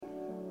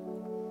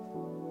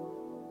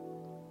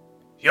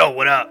Yo,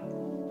 what up?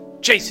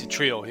 Jason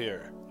Trio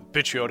here,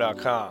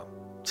 Bitrio.com.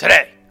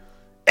 Today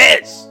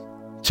is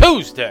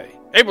Tuesday,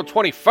 April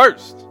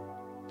 21st,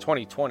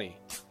 2020.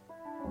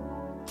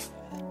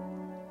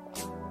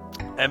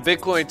 And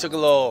Bitcoin took a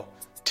little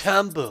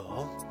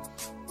tumble.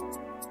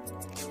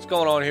 What's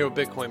going on here with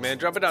Bitcoin, man?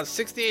 Dropping down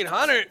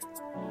 6,800.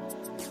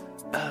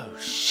 Oh,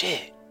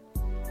 shit.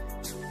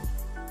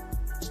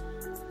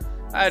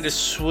 I had to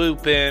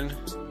swooped in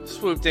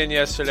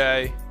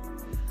yesterday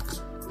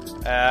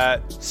at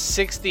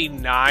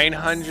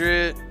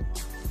 6,900.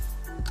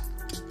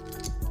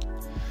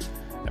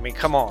 I mean,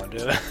 come on,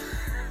 dude.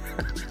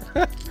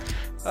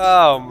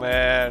 Oh,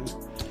 man.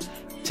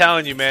 I'm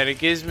telling you, man,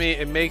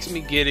 it makes me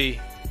giddy.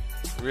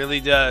 It really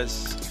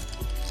does.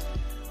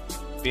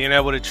 Being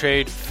able to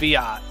trade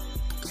fiat,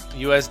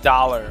 US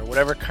dollar,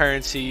 whatever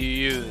currency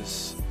you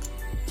use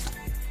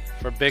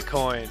for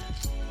Bitcoin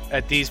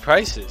at these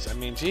prices. I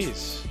mean,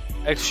 geez.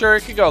 Sure,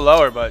 it could go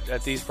lower, but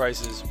at these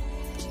prices,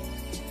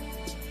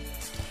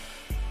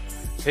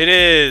 it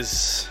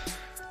is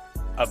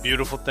a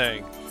beautiful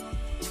thing.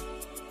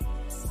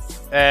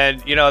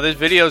 And, you know, this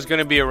video is going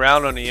to be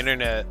around on the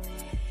internet.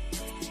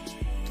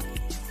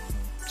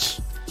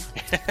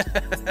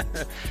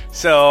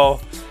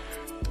 So,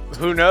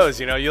 who knows?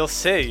 You know, you'll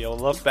see. You'll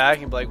look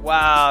back and be like,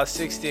 wow,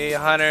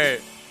 6,800.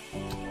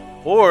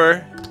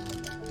 Or,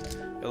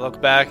 you'll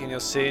look back and you'll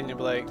see and you'll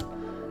be like,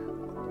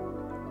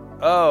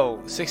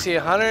 oh,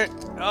 6,800?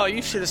 Oh,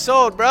 you should have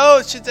sold, bro.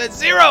 It's just at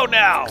zero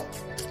now.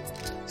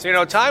 So, you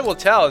know, time will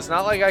tell. It's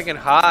not like I can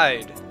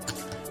hide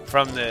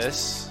from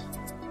this.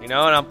 You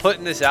know, and I'm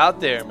putting this out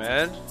there,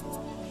 man.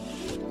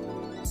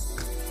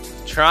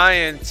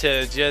 Trying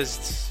to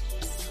just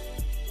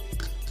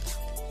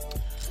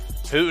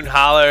hoot and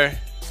holler,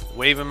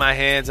 waving my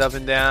hands up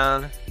and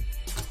down.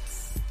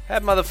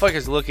 Have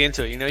motherfuckers look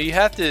into it. You know, you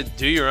have to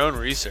do your own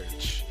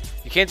research.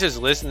 You can't just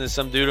listen to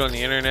some dude on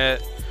the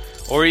internet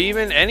or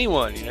even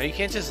anyone. You know, you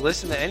can't just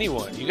listen to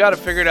anyone. You got to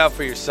figure it out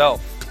for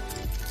yourself.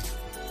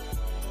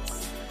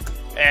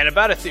 And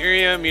about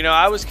Ethereum, you know,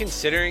 I was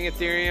considering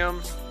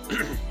Ethereum,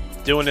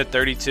 doing it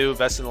 32,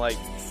 investing like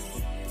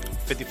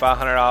 $5,500,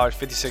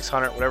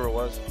 $5,600, whatever it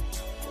was.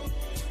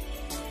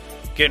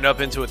 Getting up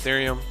into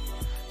Ethereum,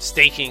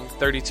 staking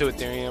 32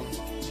 Ethereum.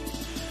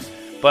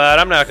 But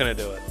I'm not going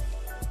to do it.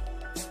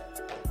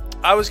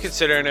 I was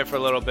considering it for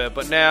a little bit,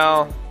 but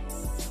now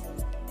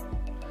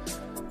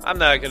I'm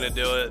not going to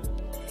do it.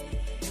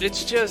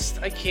 It's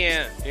just, I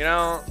can't, you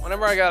know,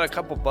 whenever I got a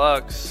couple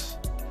bucks,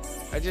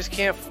 I just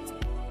can't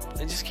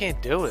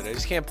do it. I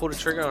just can't pull the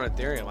trigger on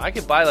Ethereum. I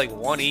could buy like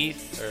 1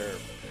 ETH or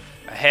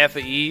a half a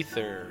ETH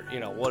or, you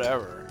know,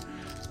 whatever.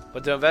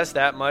 But to invest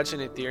that much in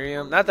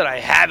Ethereum, not that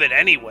I have it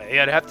anyway.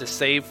 I'd have to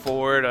save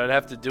for it. I'd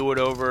have to do it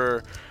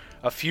over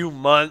a few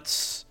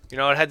months. You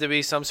know, it had to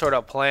be some sort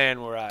of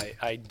plan where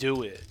I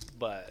do it.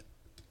 But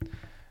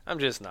I'm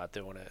just not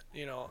doing it.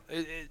 You know,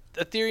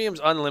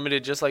 Ethereum's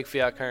unlimited, just like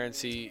fiat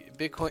currency.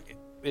 Bitcoin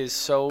is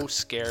so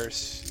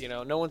scarce. You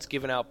know, no one's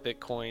giving out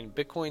Bitcoin.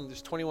 Bitcoin,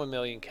 there's 21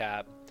 million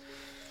cap.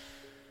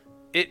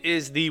 It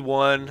is the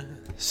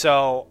one.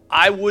 So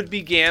I would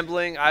be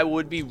gambling. I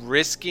would be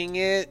risking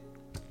it.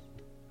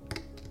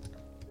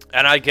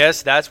 And I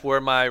guess that's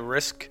where my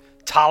risk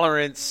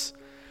tolerance,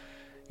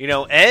 you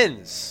know,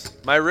 ends.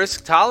 My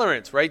risk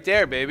tolerance right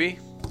there, baby.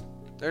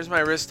 There's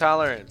my risk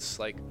tolerance.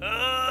 Like,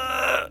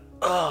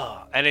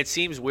 and it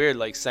seems weird,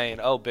 like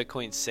saying, oh,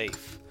 Bitcoin's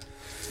safe.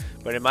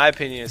 But in my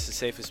opinion, it's the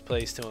safest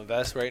place to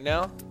invest right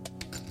now.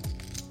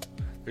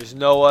 There's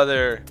no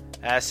other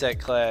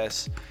asset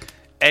class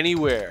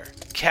anywhere.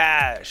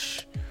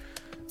 Cash,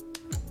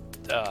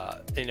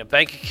 in a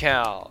bank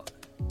account,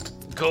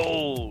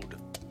 gold,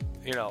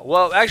 you know,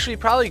 well, actually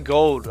probably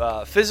gold,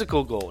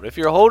 physical gold. If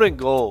you're holding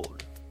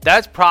gold,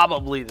 that's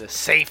probably the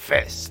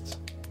safest.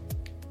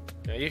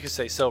 You know, you can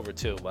say silver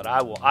too, but I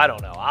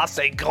don't know. I'll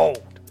say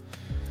gold.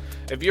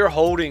 If you're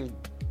holding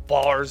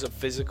bars of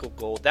physical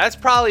gold, that's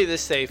probably the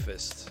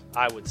safest,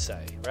 I would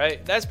say,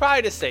 right? That's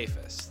probably the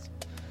safest.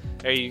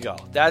 There you go.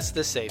 That's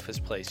the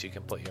safest place you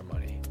can put your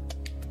money.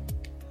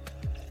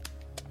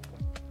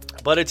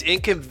 But it's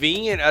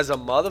inconvenient as a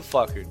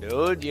motherfucker,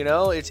 dude. You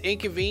know, it's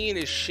inconvenient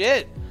as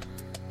shit.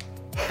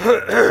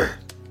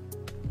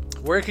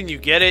 Where can you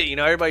get it? You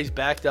know, everybody's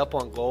backed up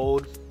on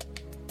gold.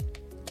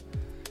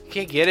 You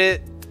can't get it.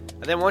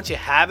 And then once you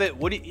have it,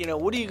 what are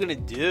you going to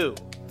do?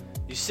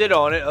 You sit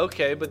on it,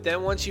 okay, but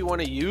then once you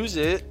want to use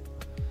it,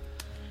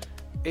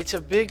 it's a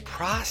big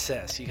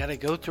process. You got to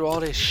go through all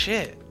this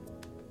shit.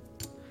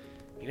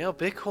 You know,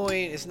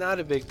 Bitcoin is not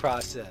a big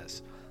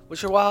process.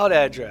 What's your wallet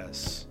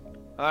address?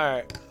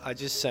 Alright, I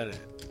just sent it.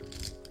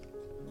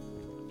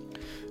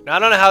 Now, I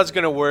don't know how it's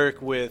going to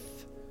work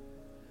with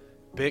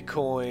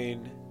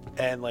Bitcoin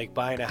and like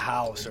buying a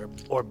house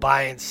or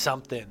buying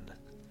something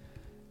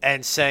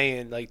and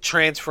saying like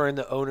transferring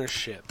the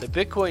ownership. The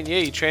Bitcoin, yeah,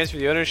 you transfer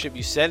the ownership,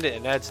 you send it,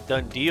 and that's a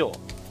done deal.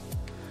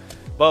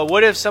 But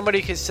what if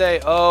somebody could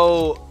say,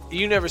 oh,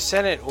 you never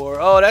sent it, or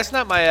oh, that's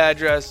not my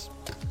address,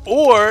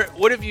 Or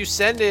what if you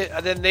send it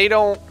and then they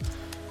don't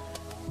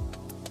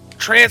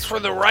transfer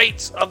the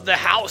rights of the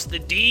house, the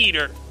deed,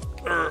 or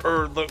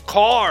the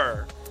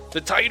car, the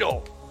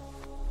title.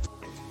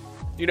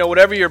 You know,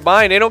 whatever you're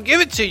buying, they don't give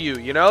it to you.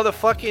 You know, the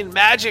fucking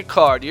magic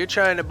card. You're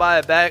trying to buy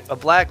a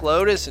Black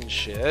Lotus and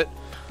shit,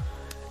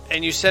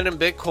 and you send them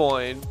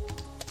Bitcoin,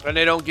 and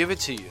they don't give it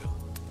to you.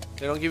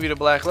 They don't give you the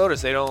Black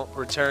Lotus. They don't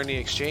return the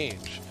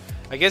exchange.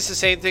 I guess the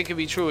same thing could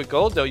be true with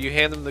gold, though. You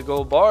hand them the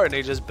gold bar, and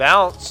they just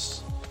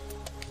bounce.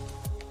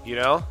 You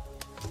know?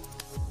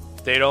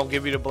 They don't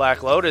give you the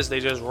Black Lotus.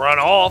 They just run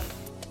off.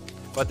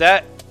 But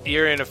that,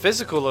 you're in a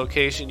physical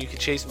location, you can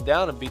chase them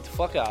down and beat the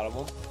fuck out of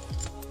them.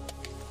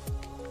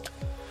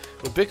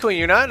 With Bitcoin,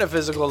 you're not in a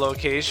physical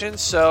location,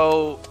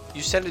 so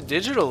you send it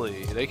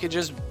digitally. They could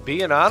just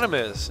be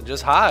anonymous and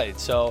just hide.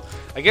 So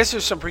I guess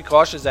there's some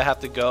precautions that have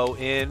to go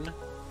in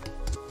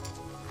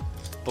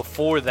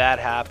before that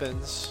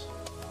happens.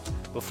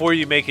 Before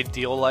you make a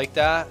deal like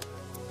that.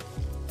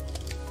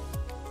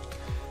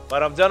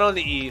 But I'm done on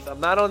the ETH. I'm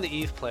not on the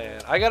ETH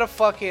plan. I got a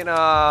fucking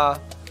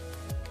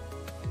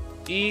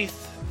ETH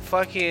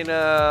fucking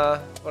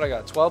what I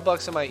got? 12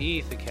 bucks in my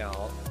ETH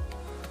account.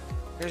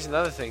 Here's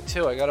another thing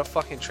too. I got a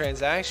fucking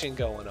transaction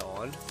going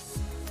on.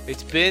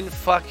 It's been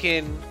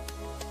fucking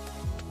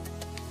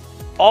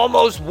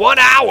almost 1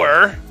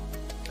 hour,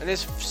 and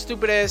this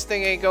stupid ass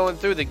thing ain't going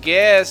through. The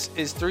gas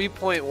is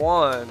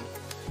 3.1.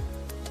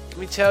 Let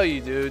me tell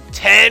you, dude.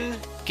 10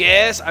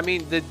 gas. I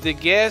mean, the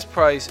gas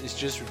price is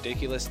just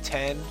ridiculous.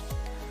 10.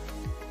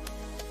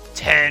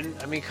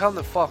 I mean, come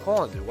the fuck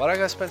on, dude. Why do I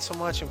gotta spend so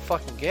much in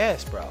fucking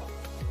gas, bro?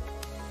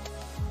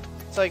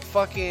 It's like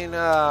fucking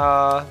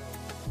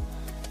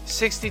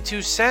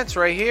 62 cents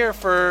right here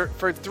for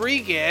 3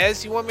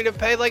 gas. You want me to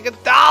pay like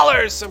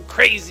 $1? Some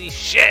crazy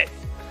shit.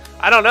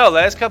 I don't know.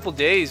 Last couple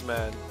days,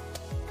 man.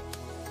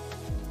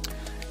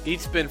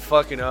 ETH's been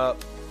fucking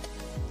up.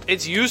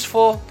 It's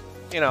useful.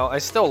 You know, I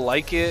still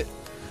like it.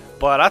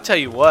 But I'll tell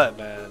you what,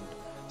 man.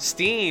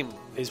 Steam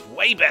is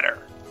way better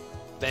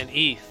than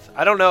ETH.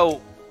 I don't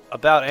know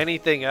about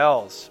anything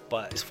else,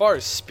 but as far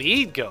as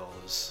speed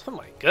goes, oh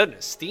my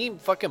goodness. Steam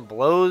fucking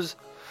blows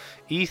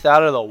ETH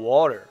out of the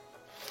water.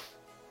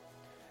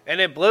 And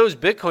it blows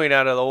Bitcoin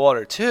out of the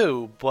water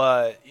too,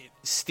 but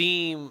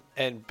Steam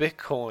and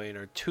Bitcoin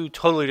are two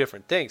totally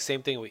different things.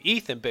 Same thing with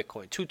ETH and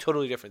Bitcoin, two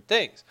totally different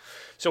things.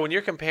 So when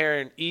you're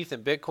comparing ETH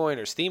and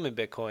Bitcoin or Steam and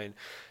Bitcoin,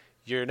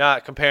 you're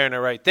not comparing the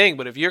right thing.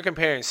 But if you're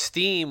comparing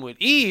Steam with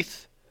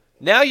ETH,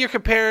 now you're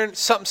comparing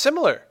something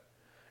similar.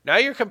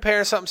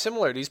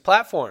 These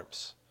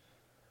platforms.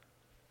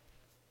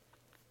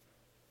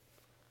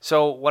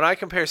 So when I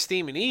compare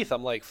Steam and ETH,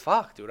 I'm like,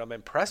 fuck, dude, I'm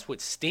impressed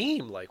with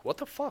Steam. Like, what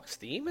the fuck?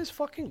 Steam is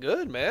fucking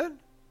good, man.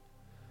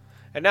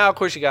 And now, of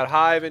course, you got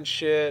Hive and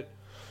shit.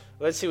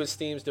 Let's see what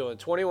Steam's doing.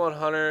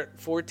 2,100,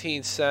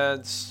 14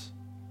 cents.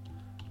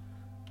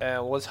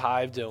 And what's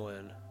Hive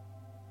doing?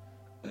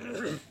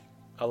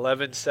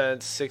 11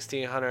 cents,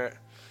 1,600.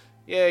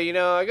 Yeah, you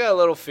know, I got a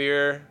little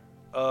fear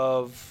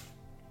of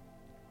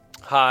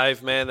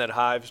Hive, man, that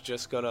Hive's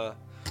just gonna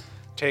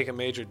take a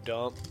major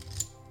dump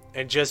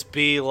and just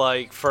be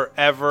like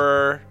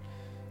forever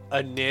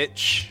a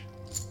niche.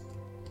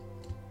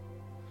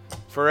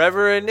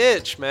 Forever a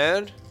niche,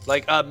 man.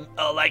 Like a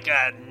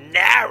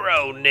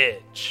narrow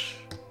niche.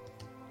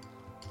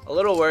 A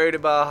little worried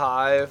about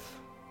Hive.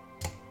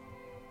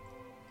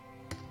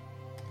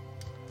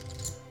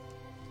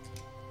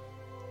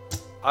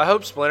 I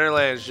hope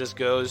Splinterlands just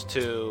goes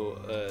to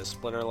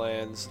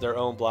Splinterlands, their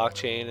own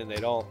blockchain, and they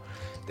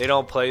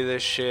don't play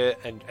this shit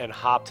and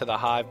hop to the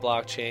Hive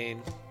blockchain.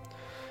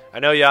 I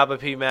know Yabba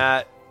P.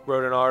 Matt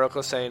wrote an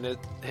article saying that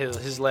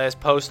his last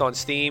post on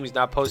Steam, he's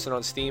not posting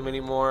on Steam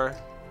anymore,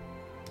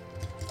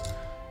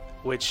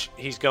 which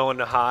he's going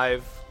to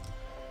Hive.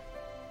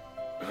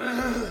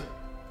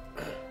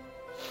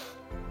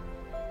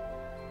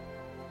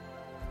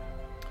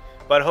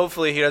 But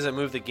hopefully he doesn't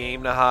move the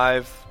game to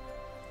Hive,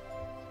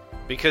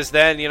 because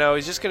then, you know,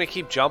 he's just going to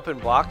keep jumping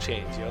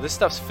blockchains. You know, this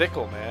stuff's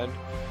fickle, man.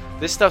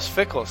 This stuff's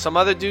fickle. Some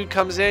other dude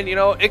comes in, you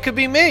know, it could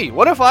be me.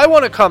 What if I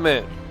want to come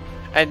in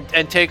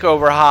and take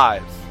over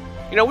Hive?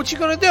 You know, what you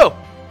gonna do?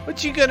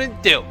 What you gonna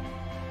do?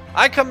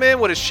 I come in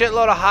with a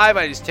shitload of Hive,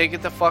 I just take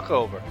it the fuck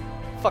over.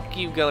 Fuck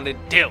you gonna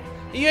do?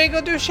 You ain't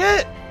gonna do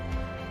shit.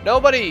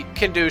 Nobody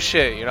can do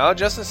shit, you know?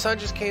 Justin Sun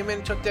just came in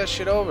and took that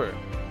shit over.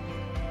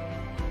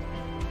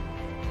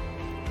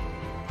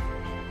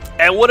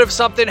 And what if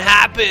something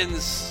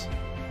happens?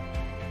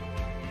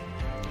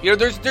 You know,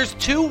 there's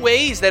two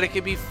ways that it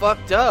could be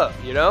fucked up,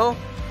 you know?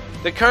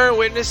 The current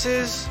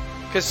witnesses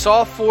could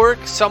soft fork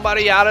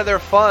somebody out of their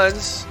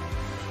funds,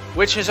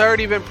 which has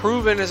already been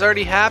proven, has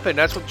already happened.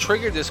 That's what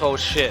triggered this whole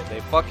shit. They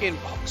fucking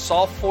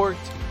soft forked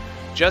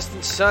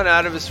Justin Sun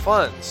out of his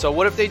funds. So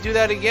what if they do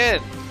that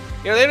again?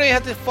 You know, they don't even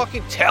have to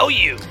fucking tell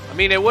you. I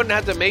mean, they wouldn't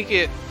have to make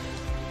it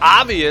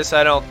obvious,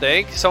 I don't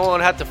think. Someone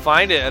would have to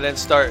find it and then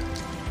start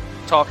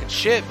talking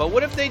shit. But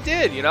what if they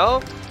did, you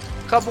know?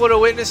 A couple of the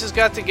witnesses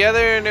got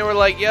together and they were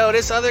like, yo,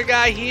 this other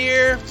guy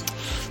here,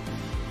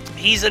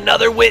 he's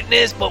another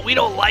witness, but we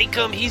don't like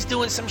him. He's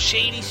doing some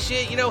shady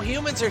shit. You know,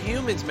 humans are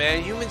humans,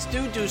 man. Humans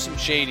do some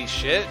shady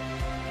shit.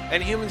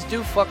 And humans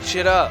do fuck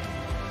shit up.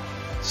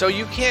 So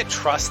you can't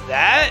trust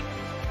that.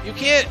 You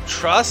can't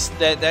trust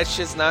that that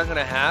shit's not going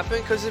to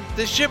happen. Because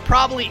this shit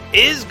probably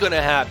is going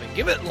to happen.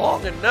 Give it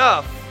long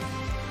enough.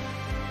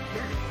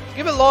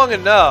 Give it long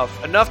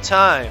enough. Enough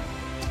time.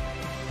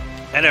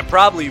 And it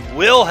probably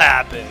will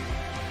happen.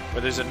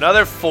 Where there's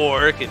another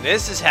fork, and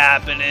this is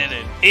happening,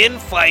 and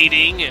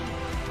infighting, and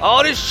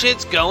all this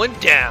shit's going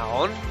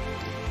down.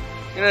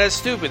 You know, that's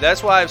stupid.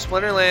 That's why if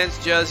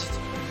Splinterlands just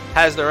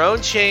has their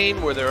own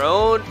chain, where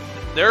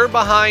they're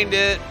behind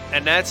it,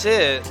 and that's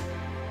it.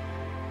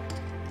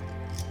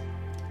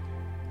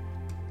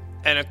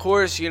 And of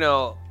course, you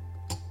know,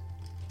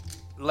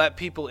 let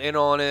people in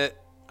on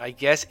it. I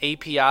guess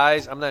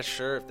APIs, I'm not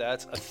sure if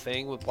that's a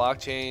thing with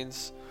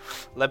blockchains.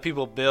 Let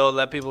people build,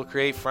 let people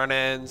create front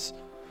ends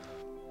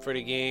for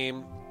the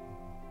game.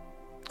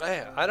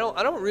 I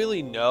don't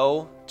really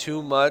know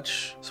too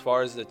much as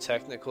far as the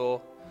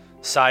technical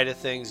side of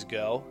things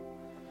go.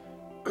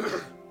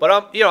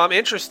 But I'm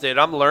interested.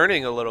 I'm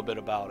learning a little bit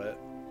about it.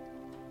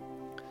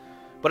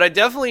 But I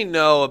definitely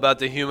know about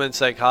the human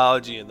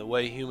psychology and the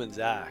way humans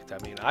act. I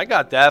mean, I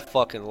got that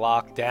fucking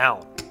locked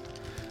down.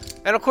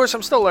 And of course,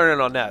 I'm still learning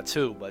on that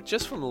too. But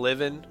just from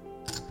living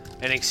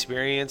and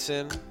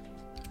experiencing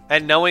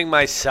and knowing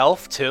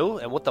myself too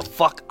and what the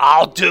fuck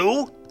I'll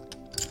do.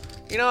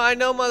 You know, I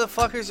know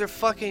motherfuckers are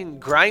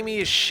fucking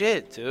grimy as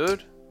shit,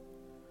 dude.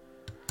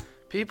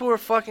 People are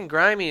fucking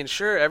grimy, and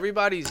sure,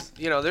 everybody's,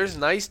 you know, there's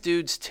nice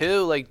dudes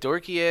too, like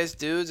dorky ass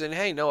dudes, and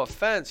hey, no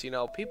offense, you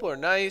know, people are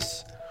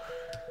nice,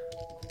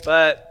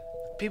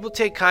 but people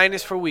take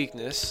kindness for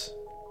weakness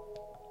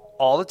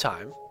all the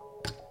time.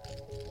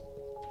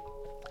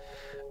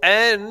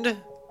 And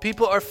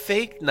people are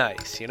fake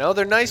nice, you know,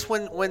 they're nice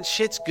when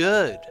shit's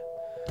good.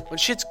 When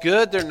shit's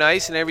good, they're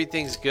nice and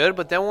everything's good,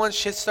 but then once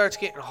shit starts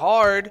getting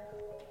hard,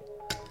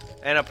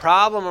 and a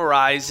problem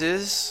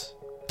arises,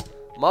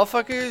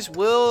 motherfuckers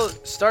will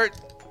start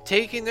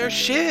taking their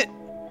shit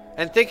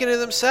and thinking to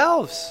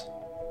themselves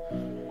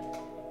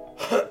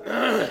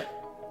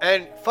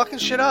and fucking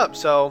shit up.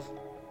 So,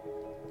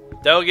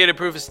 delegated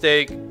proof of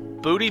stake,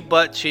 booty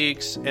butt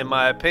cheeks, in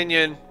my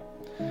opinion,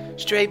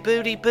 straight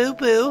booty boo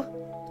boo.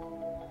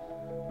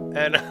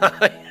 And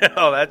you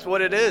know, that's what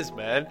it is,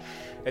 man.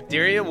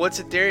 Ethereum, what's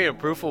Ethereum?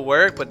 Proof of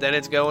work, but then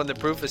it's going to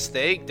proof of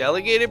stake,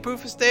 delegated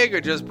proof of stake, or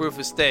just proof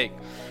of stake?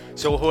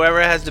 So whoever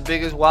has the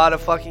biggest wad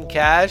of fucking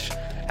cash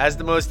has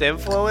the most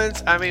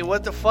influence. I mean,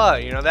 what the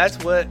fuck? You know,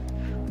 that's what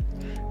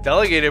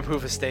delegated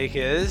proof of stake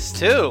is,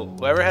 too.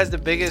 Whoever has the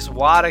biggest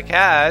wad of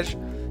cash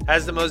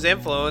has the most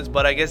influence,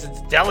 but I guess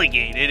it's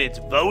delegated. It's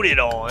voted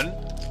on.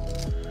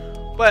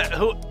 But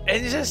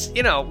it's just,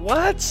 you know,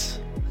 what?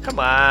 Come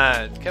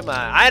on.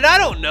 I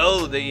don't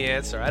know the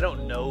answer. I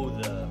don't know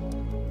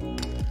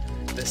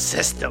the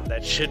system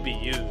that should be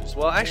used.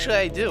 Well, actually,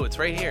 I do. It's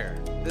right here.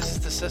 This is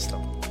the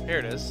system. Here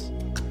it is.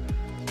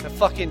 The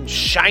fucking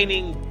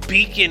shining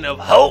beacon of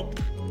hope.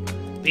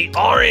 The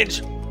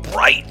orange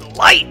bright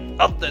light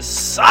of the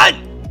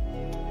sun.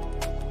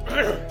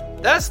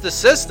 That's the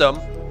system.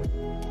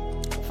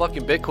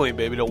 Fucking Bitcoin,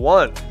 baby. The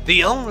one.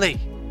 The only.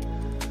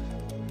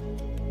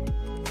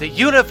 The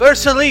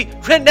universally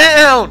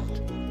renowned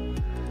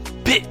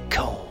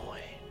Bitcoin.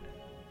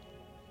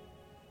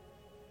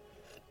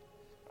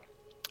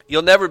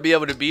 You'll never be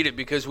able to beat it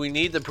because we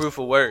need the proof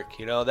of work.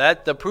 You know,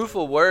 that the proof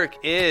of work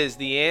is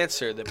the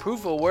answer. The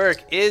proof of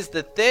work is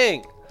the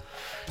thing.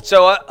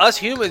 So us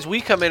humans,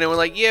 we come in and we're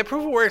like, yeah,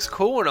 proof of work's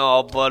cool and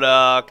all,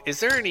 but is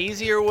there an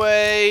easier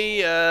way?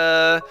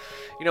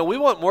 You know, we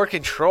want more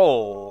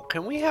control.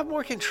 Can we have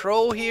more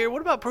control here?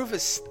 What about proof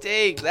of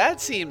stake?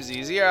 That seems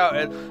easier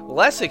and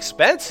less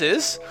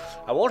expenses.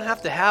 I won't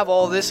have to have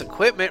all this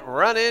equipment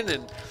running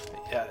and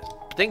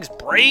things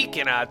break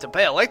and I have to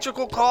pay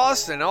electrical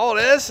costs and all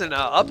this and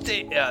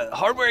update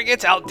hardware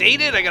gets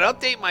outdated. I gotta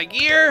update my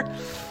gear.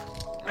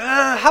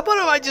 How about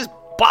if I just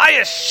buy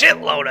a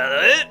shitload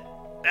of it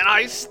and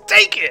I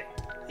stake it?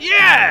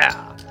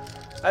 Yeah.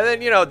 And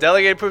then, you know,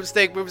 delegated proof of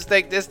stake,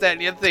 this, that,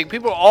 and the other thing.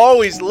 People are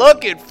always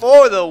looking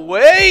for the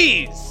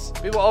ways.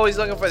 People are always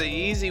looking for the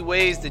easy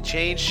ways to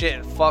change shit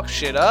and fuck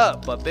shit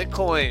up. But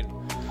Bitcoin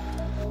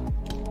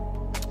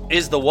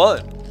is the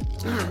one.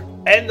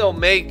 And they'll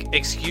make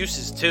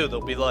excuses too.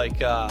 They'll be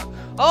like,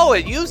 oh,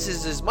 it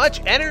uses as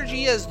much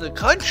energy as the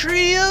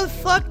country of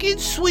fucking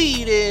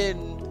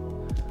Sweden.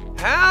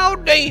 How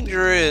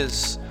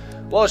dangerous.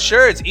 Well,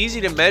 sure, it's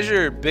easy to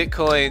measure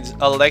Bitcoin's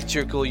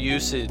electrical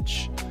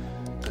usage.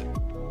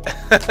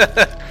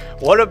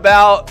 What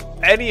about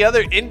any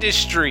other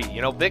industry?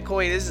 You know,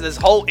 Bitcoin is this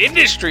whole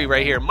industry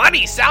right here.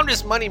 Money,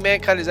 soundest money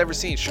mankind has ever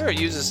seen. Sure, it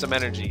uses some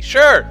energy.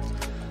 Sure.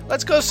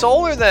 Let's go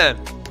solar then.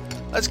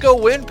 Let's go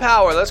wind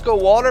power. Let's go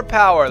water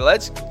power.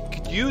 Let's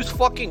use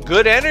fucking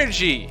good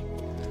energy.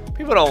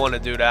 People don't want to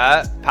do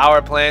that.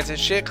 Power plants and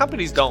shit.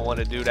 Companies don't want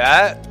to do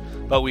that.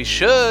 But we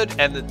should.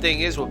 And the thing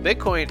is with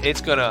Bitcoin,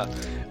 it's going to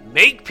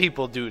make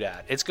people do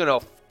that. It's going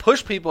to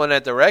push people in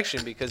that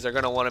direction because they're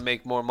going to want to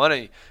make more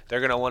money. They're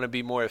going to want to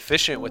be more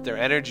efficient with their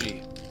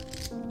energy.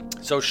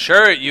 So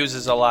sure, it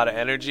uses a lot of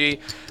energy,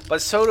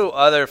 but so do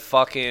other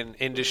fucking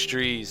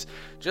industries.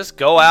 Just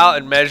go out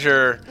and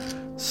measure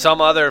some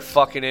other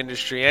fucking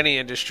industry, any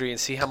industry, and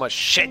see how much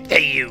shit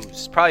they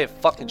use. Probably a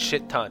fucking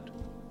shit ton.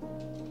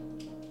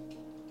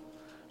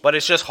 But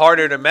it's just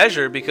harder to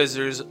measure because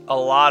there's a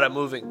lot of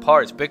moving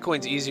parts.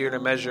 Bitcoin's easier to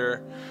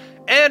measure.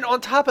 And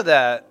on top of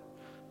that,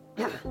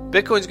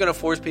 Bitcoin's going to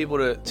force people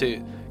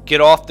to get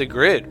off the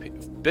grid.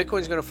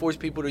 Bitcoin's going to force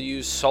people to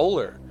use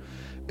solar.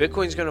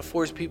 Bitcoin's going to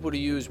force people to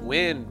use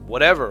wind,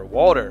 whatever,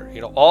 water.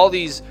 You know, all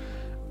these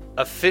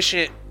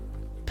efficient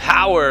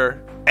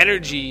power,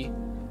 energy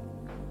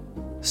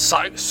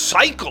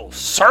cycles,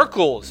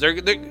 circles.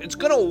 It's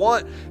going to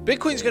want...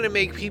 Bitcoin's going to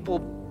make people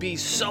be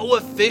so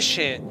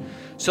efficient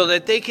so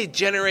that they could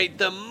generate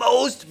the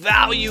most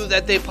value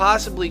that they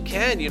possibly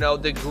can. You know,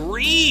 the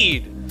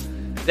greed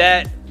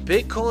that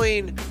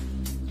Bitcoin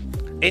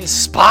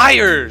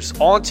inspires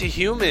onto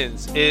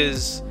humans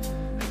is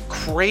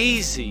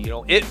crazy. You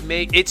know,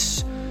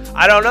 it's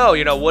I don't know,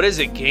 you know, what is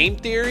it? Game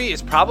theory?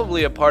 It's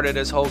probably a part of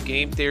this whole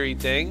game theory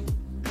thing.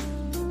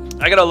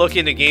 I gotta look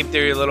into game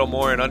theory a little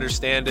more and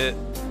understand it.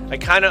 I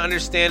kind of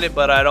understand it,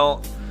 but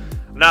I'm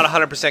not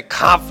 100%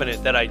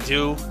 confident that I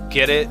do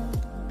get it.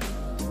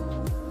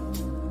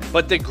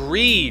 But the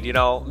greed, you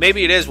know,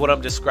 maybe it is what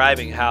I'm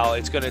describing, how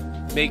it's going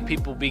to make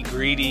people be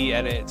greedy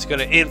and it's going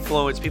to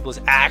influence people's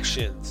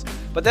actions.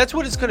 But that's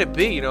what it's going to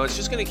be, you know, it's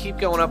just going to keep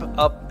going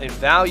up in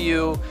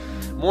value.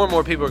 More and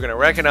more people are going to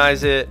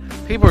recognize it.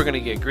 People are going to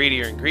get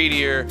greedier and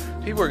greedier.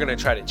 People are going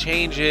to try to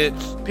change it.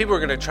 People are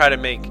going to try to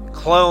make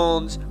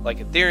clones like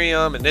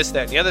Ethereum and this,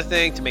 that, and the other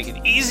thing to make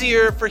it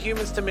easier for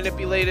humans to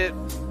manipulate it.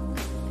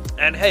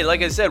 And hey,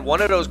 like I said,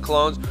 one of those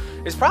clones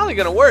is probably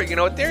going to work. You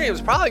know, Ethereum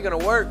is probably going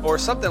to work, or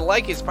something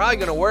like it's probably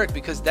going to work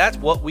because that's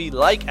what we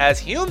like as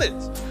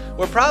humans.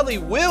 We probably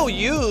will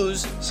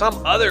use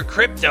some other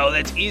crypto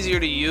that's easier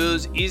to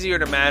use, easier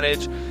to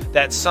manage,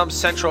 that some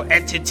central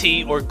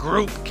entity or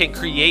group can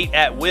create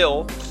at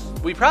will.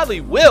 We probably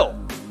will.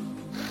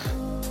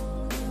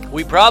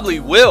 We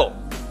probably will.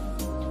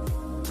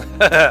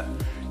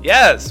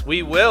 Yes,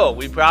 we will.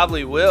 We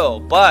probably will.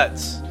 But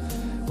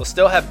we'll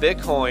still have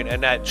Bitcoin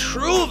and that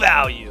true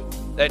value.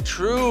 That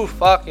true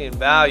fucking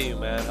value,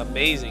 man.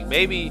 Amazing.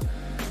 Maybe,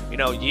 you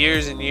know,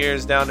 years and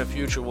years down the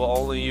future, we'll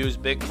only use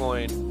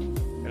Bitcoin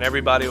and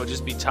everybody will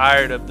just be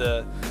tired of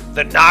the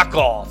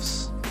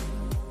knockoffs.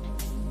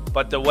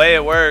 But the way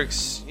it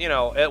works, you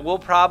know, it will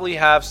probably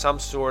have some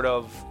sort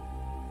of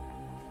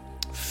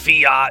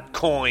fiat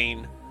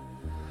coin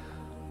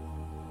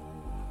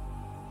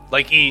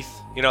like ETH,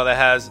 you know, that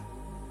has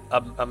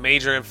a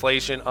major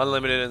inflation,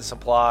 unlimited in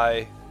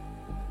supply,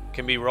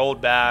 can be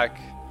rolled back,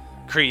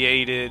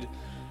 created,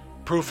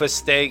 proof of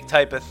stake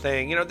type of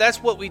thing. You know,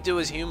 that's what we do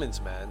as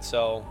humans, man.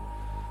 So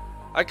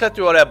I cut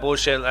through all that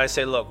bullshit and I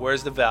say, look,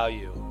 where's the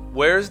value?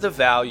 Where's the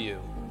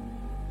value?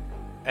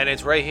 And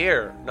it's right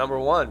here. Number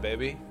one,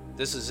 baby.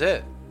 This is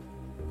it.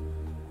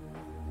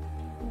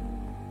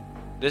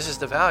 This is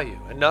the value.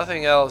 And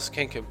nothing else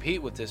can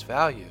compete with this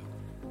value.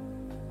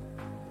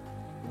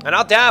 And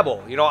I'll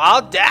dabble. You know,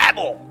 I'll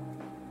dabble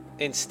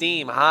in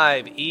Steam,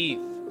 Hive, ETH,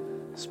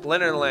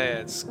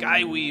 Splinterland,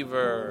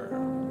 Skyweaver,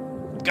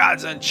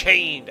 Gods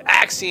Unchained,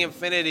 Axie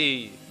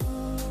Infinity.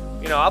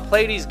 You know, I'll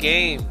play these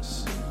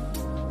games.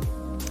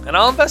 And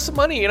I'll invest some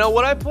money. You know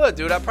what I put,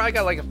 dude? I probably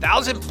got like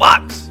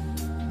 $1,000.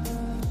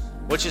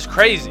 Which is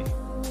crazy.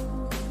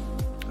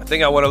 I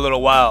think I went a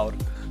little wild.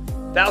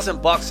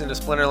 $1,000 in the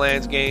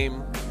Splinterlands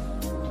game.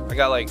 I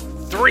got like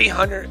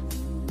 300.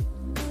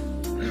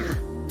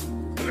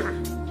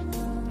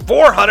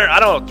 400, I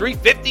don't know,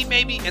 350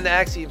 maybe in the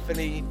Axie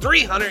Infinity,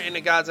 300 in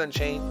the Gods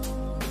Unchained.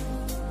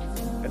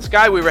 And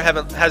Skyweaver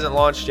hasn't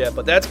launched yet,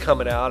 but that's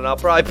coming out, and I'll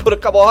probably put a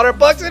couple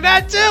 $100 in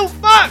that too.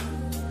 Fuck!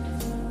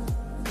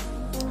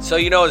 So,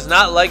 you know, it's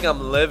not like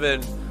I'm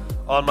living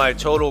on my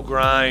total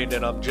grind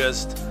and I'm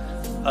just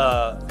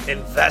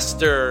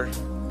investor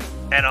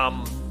and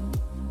I'm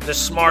the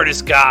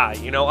smartest guy.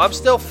 You know, I'm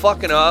still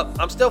fucking up.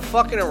 I'm still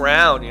fucking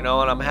around, you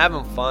know, and I'm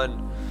having fun.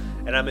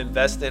 And I'm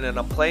investing and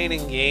I'm playing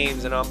in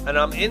games and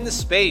I'm in the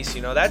space,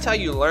 you know. That's how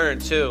you learn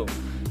too.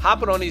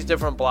 Hopping on these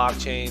different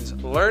blockchains,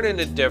 learning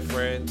the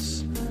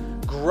difference,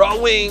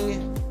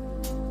 growing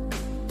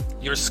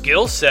your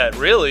skill set,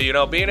 really, you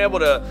know, being able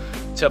to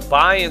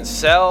buy and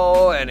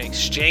sell and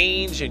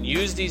exchange and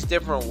use these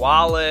different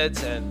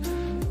wallets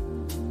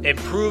and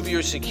improve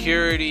your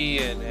security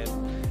and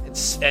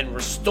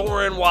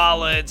restoring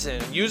wallets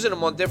and using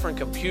them on different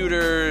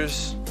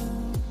computers.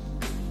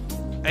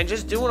 And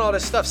just doing all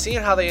this stuff,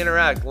 seeing how they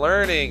interact,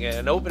 learning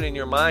and opening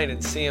your mind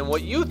and seeing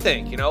what you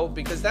think, you know,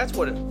 because that's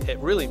what it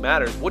really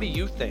matters. What do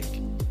you think?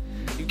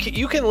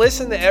 You can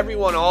listen to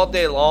everyone all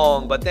day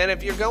long, but then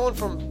if you're going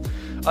from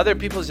other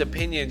people's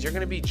opinions, you're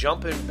going to be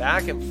jumping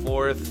back and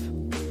forth.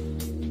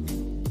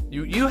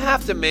 You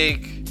have to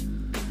make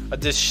a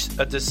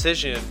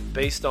decision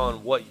based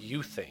on what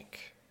you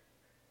think.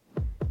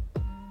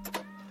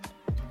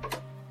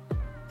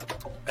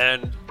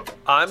 And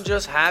I'm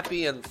just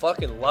happy and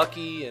fucking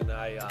lucky, and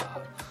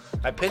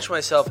I pinch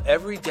myself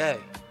every day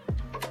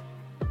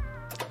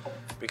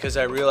because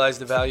I realize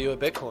the value of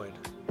Bitcoin.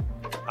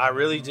 I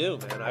really do,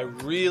 man. I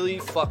really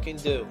fucking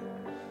do.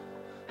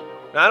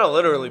 Now, I don't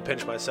literally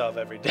pinch myself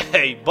every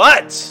day,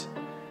 but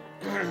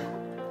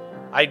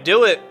I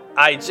do it.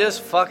 I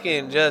just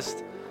fucking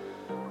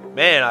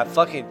man, I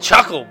fucking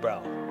chuckle,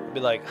 bro. I'd be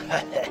like,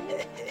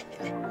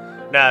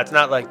 nah, it's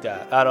not like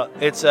that. I don't.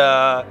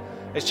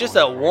 It's just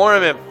a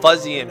warm and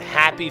fuzzy and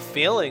happy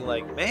feeling.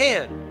 Like,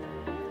 man,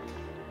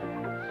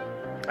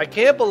 I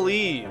can't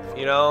believe,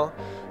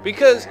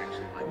 because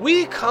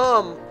we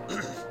come,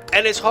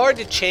 and it's hard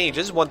to change.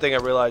 This is one thing I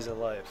realized in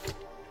life.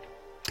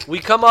 We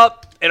come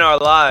up in our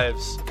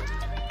lives,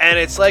 and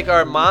it's like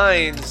our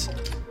minds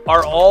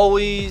are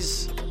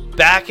always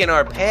back in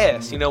our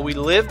past. We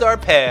lived our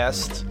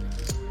past.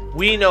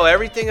 We know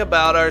everything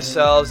about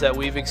ourselves that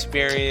we've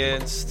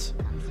experienced,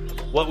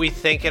 what we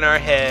think in our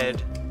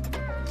head,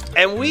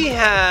 and we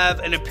have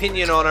an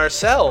opinion on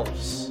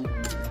ourselves.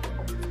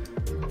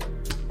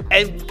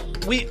 And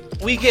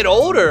we get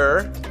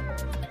older,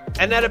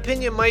 and that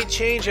opinion might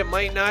change, it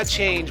might not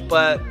change,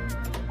 but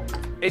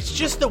it's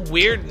just the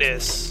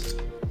weirdness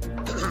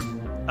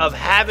of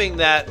having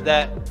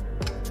that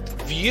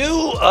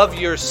view of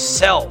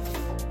yourself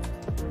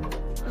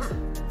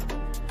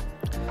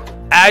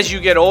as you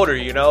get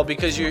older,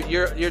 because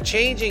you're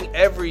changing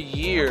every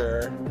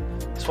year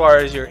as far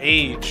as your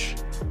age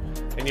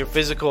and your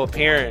physical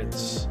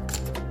appearance.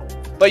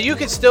 But you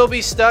could still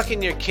be stuck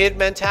in your kid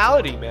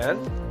mentality, man.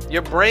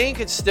 Your brain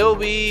could still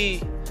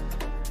be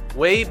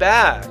way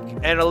back.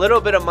 And a little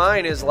bit of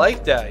mine is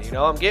like that,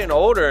 I'm getting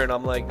older and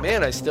I'm like,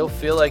 man, I still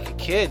feel like a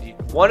kid.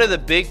 One of the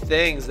big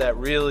things that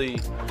really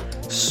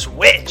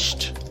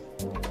switched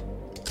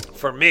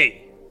for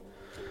me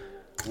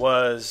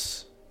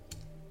was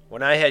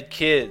when I had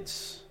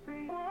kids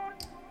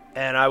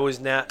and I was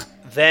not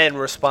then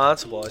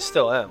responsible. I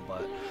still am,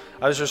 but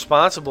I was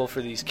responsible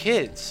for these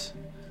kids.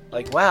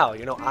 Like, wow,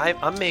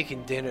 I'm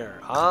making dinner.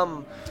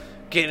 I'm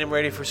getting them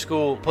ready for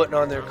school, putting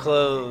on their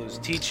clothes,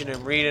 teaching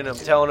them, reading them,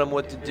 telling them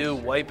what to do,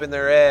 wiping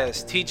their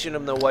ass, teaching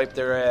them to wipe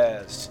their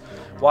ass,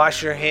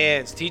 wash your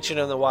hands, teaching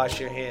them to wash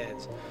your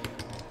hands,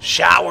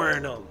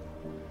 showering them,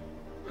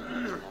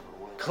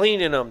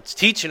 cleaning them,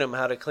 teaching them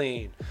how to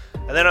clean.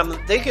 And then I'm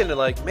thinking,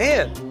 like,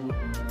 man,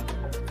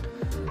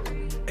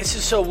 this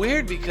is so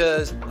weird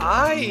because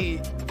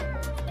I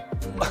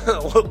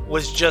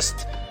was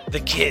just the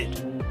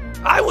kid.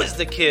 I was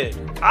the kid.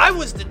 I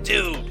was the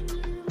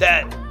dude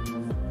that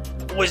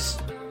was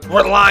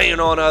relying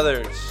on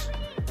others.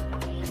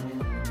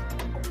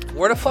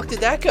 Where the fuck did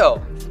that go?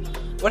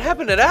 What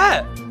happened to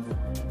that?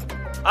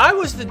 I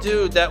was the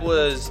dude that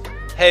was,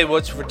 hey,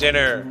 what's for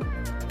dinner?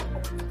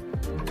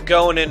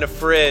 Going in the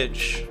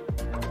fridge,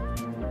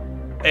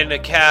 in the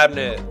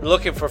cabinet,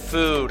 looking for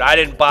food. I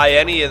didn't buy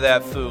any of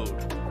that food.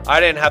 I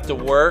didn't have to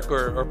work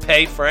or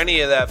pay for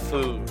any of that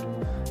food,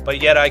 but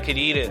yet I could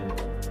eat it.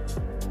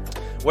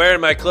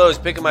 Wearing my clothes,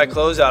 picking my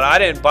clothes out. I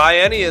didn't buy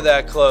any of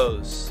that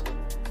clothes.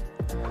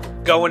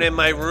 Going in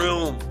my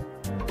room,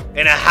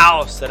 in a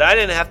house that I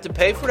didn't have to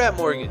pay for that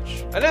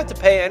mortgage. I didn't have to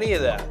pay any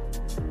of that.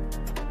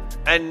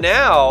 And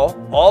now,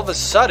 all of a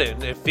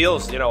sudden, it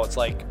feels, it's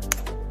like,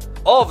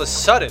 all of a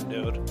sudden,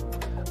 dude,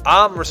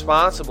 I'm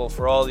responsible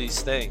for all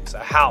these things. A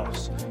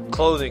house,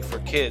 clothing for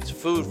kids,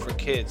 food for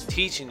kids,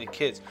 teaching the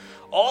kids,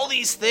 all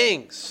these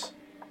things.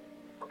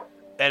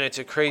 And it's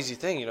a crazy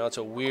thing, it's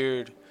a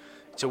weird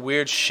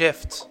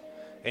shift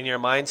in your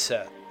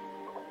mindset.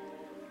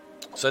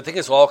 So I think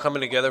it's all coming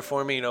together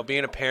for me,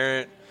 being a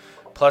parent,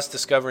 plus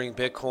discovering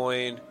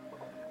Bitcoin,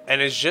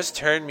 and it's just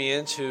turned me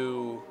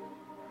into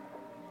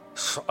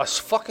a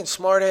fucking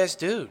smart-ass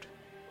dude.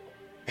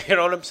 You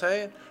know what I'm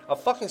saying? A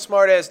fucking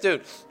smart-ass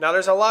dude. Now,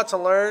 there's a lot to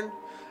learn,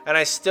 and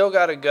I still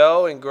got to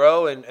go and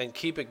grow and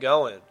keep it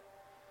going.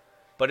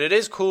 But it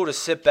is cool to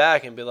sit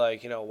back and be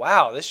like,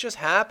 wow, this just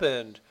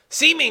happened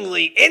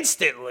seemingly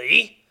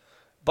instantly,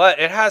 but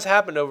it has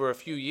happened over a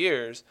few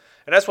years.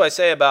 And that's what I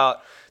say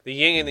about the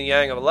yin and the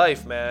yang of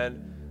life,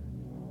 man.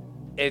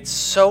 It's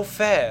so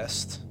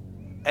fast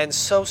and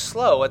so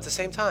slow at the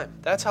same time.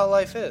 That's how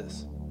life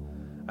is.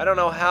 I don't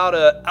know how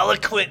to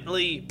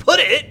eloquently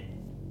put it,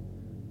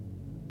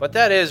 but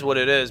that is what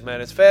it is, man.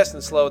 It's fast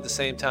and slow at the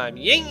same time.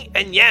 Yin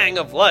and yang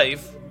of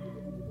life.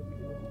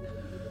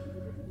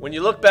 When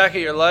you look back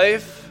at your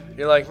life,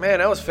 you're like, man,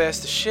 that was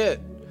fast as shit.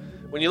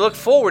 When you look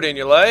forward in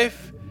your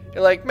life,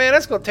 you're like, man,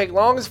 that's going to take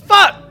long as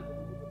fuck.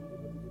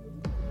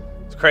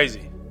 It's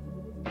crazy.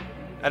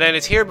 And then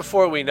it's here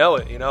before we know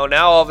it,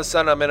 Now all of a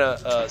sudden I'm in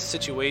a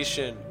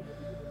situation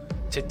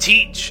to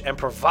teach and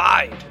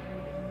provide.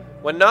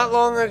 When not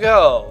long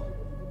ago,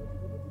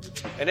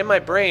 and in my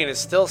brain it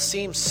still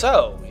seems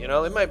so,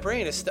 in my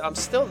brain I'm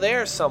still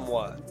there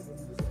somewhat.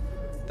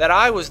 That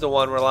I was the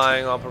one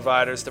relying on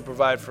providers to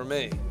provide for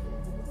me.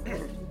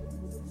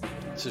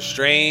 It's a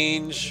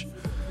strange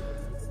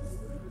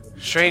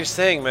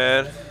thing,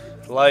 man.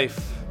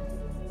 Life.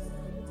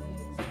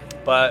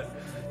 But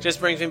just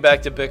brings me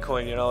back to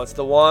Bitcoin,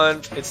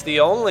 it's the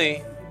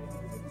only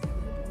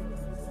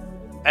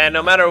And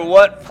no matter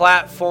what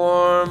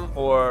platform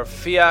or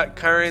fiat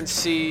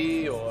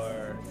currency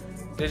or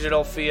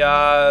digital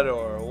fiat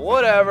or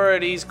whatever,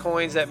 these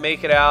coins that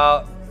make it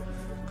out,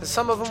 because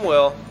some of them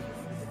will,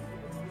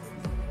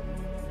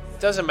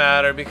 doesn't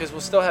matter, because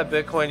we'll still have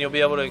Bitcoin. You'll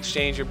be able to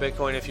exchange your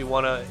Bitcoin if you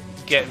want to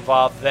get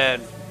involved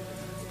then.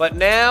 But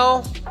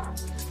now,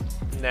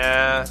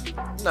 nah,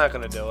 I'm not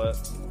going to do it.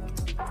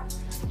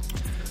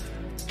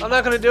 I'm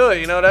not going to do it.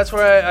 You know, that's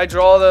where I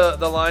draw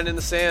the line in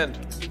the sand.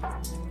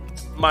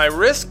 My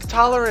risk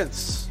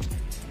tolerance,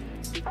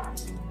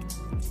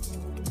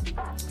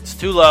 it's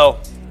too low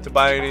to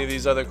buy any of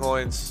these other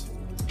coins.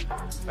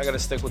 I got to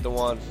stick with the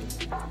one.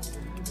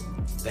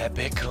 That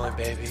Bitcoin,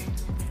 baby.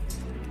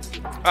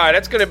 Alright,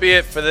 that's going to be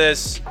it for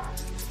this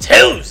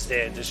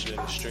Tuesday edition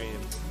of the stream.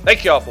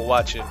 Thank you all for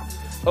watching.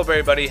 Hope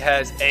everybody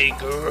has a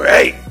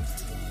great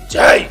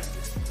day.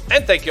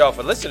 And thank you all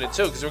for listening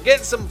too, because we're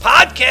getting some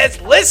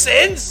podcast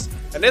listens.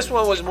 And this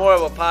one was more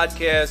of a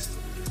podcast,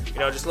 you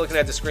know, just looking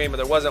at the screen, but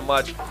there wasn't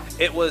much.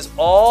 It was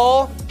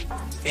all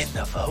in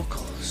the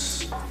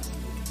vocals.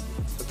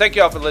 So thank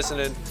you all for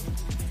listening.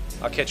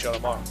 I'll catch you all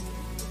tomorrow.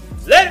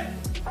 Later.